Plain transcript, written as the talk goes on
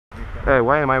Hey,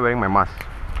 why am I wearing my mask?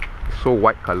 It's so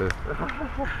white color.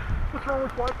 What's wrong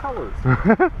with white colours?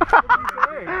 What are you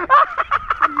saying?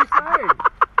 What are you saying?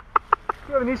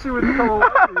 You have an issue with the colour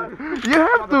white?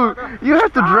 You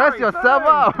have to dress yourself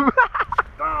up.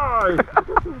 Die!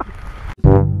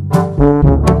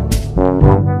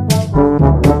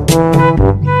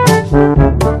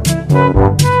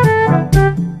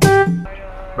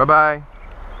 Bye bye.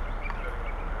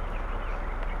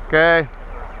 Okay,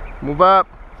 move up,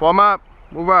 form up,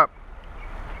 move up.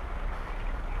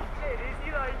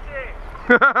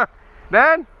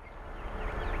 Then,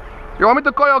 you want me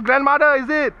to call your grandmother, is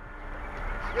it?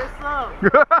 Yes, sir!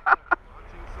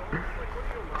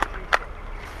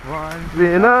 Once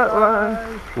in a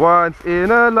life, once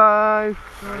in a life.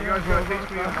 You guys gotta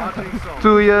teach me a marching song.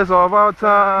 2 years of our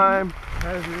time.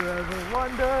 Have you ever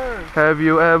wondered? Have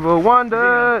you ever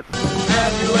wondered?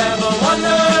 Have you ever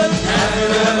wondered? Have you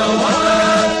ever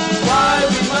wondered why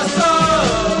we must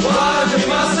serve? Why we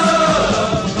must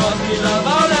serve? 'Cause we love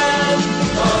our land.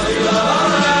 'Cause we love our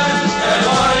land. And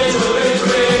why do it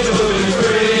free? Do it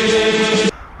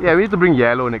free? Yeah, we need to bring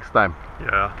yellow next time.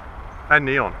 Yeah, and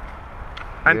neon.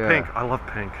 And Yeah. pink. I love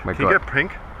pink. My Can you God. get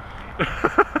pink?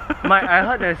 I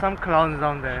heard there's some clowns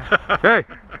down there. Hey!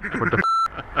 What the f?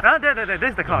 Ah,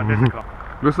 there's the clown, there's the clown.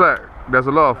 Looks like there's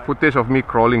a lot of footage of me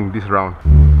crawling this round.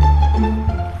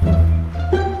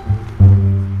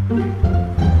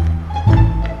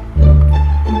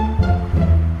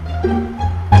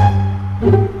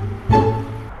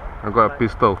 I've got a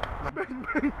pistol.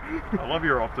 I love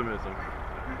your optimism.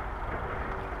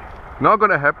 Not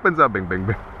gonna happen, bang bang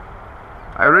bang.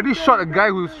 I already shot a guy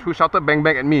who shouted bang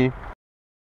bang at me.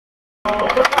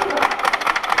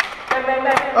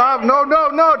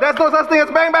 No, there's no such thing as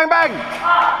bang bang bang!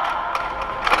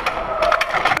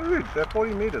 Dude, they're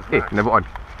 40 meters. Hey, max. never on.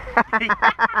 They are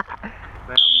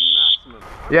maximum.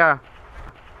 Yeah.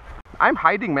 I'm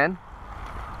hiding, man.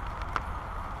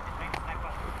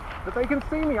 But they can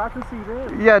see me, I can see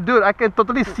them. Yeah, dude, I can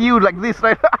totally see you like this,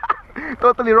 right?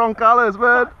 Totally wrong colors,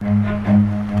 man.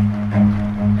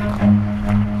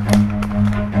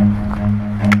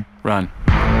 Run.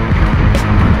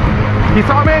 He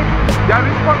saw me. Their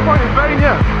respawn point is very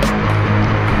near.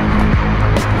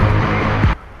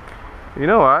 You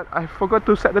know what? I forgot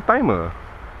to set the timer.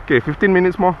 Okay, 15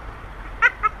 minutes more.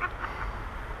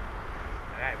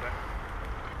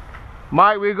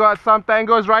 Mike, we got some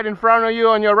tangos right in front of you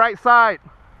on your right side.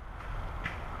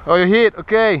 Oh, you hit.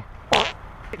 Okay.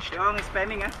 You're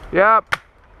spamming, eh? Yep.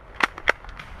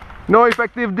 No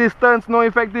effective distance. No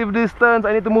effective distance.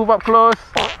 I need to move up close.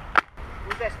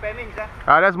 Who's that spamming, sir?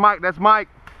 That's Mike. That's Mike.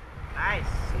 Nice.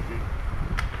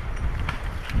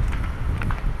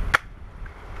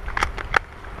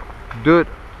 Dude,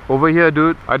 over here,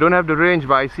 dude. I don't have the range,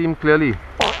 but I see him clearly.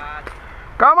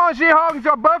 Come on, Shihong, it's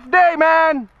your birthday,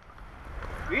 man!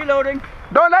 Reloading.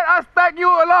 Don't let us tag you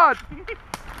a lot!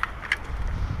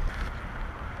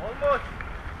 Almost.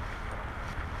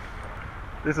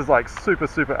 This is like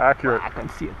super accurate. I can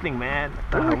see a thing, man.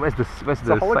 Where's the It's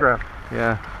a hologram.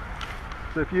 Yeah.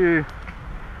 So if you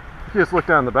just look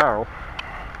down the barrel.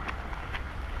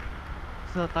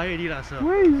 Sir, tired already lah, sir.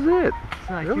 Where is it?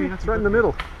 Sir, I Really? It's right in the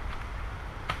middle.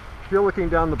 If you're looking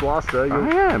down the blaster, you'll...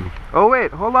 I am. Oh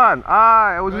wait, hold on.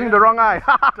 I was using the wrong eye.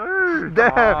 Dude,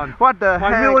 Damn, come on. what the My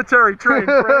heck? military trained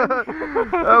friend.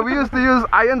 We used to use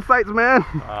iron sights, man.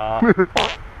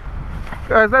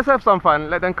 Guys, let's have some fun.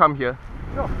 Let them come here.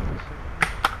 Sure.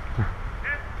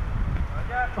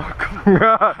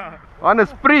 On a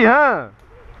spree, huh?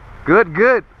 Good,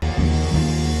 good.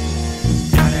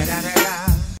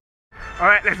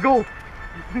 Alright, let's go.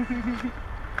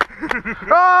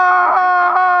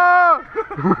 Ah!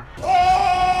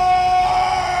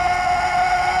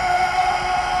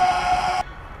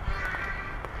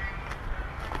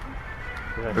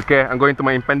 Okay, I'm going to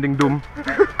my impending doom.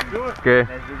 Okay,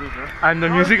 I'm the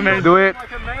music man. do it.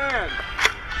 Like a man.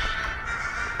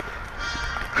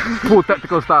 Full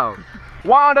tactical style.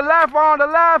 One on the left, one on the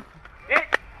left.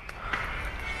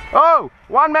 Oh,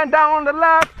 one man down on the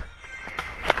left.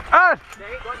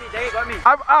 They got me.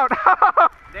 I'm out.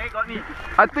 They got me.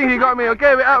 I think he got me.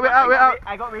 Okay, we're out.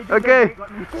 I got me. Okay,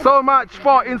 so much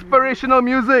for inspirational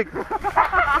music.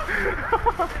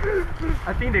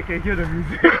 I think they can hear the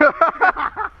music.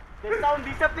 The sound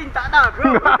discipline tak ada,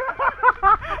 bro.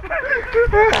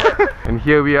 And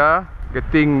here we are,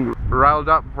 getting riled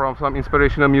up from some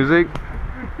inspirational music.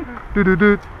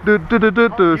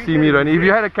 See me running. If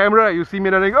you had a camera, you see me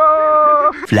running.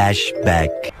 Oh!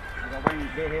 Flashback.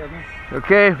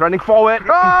 Okay, running forward.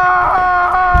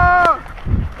 Oh!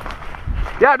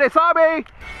 Yeah, they saw me.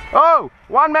 Oh,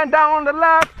 one man down on the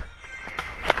left.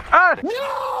 God!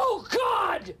 No,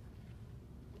 God!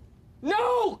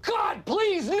 No, God,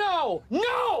 please, no!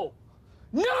 No!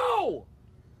 No!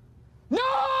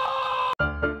 No!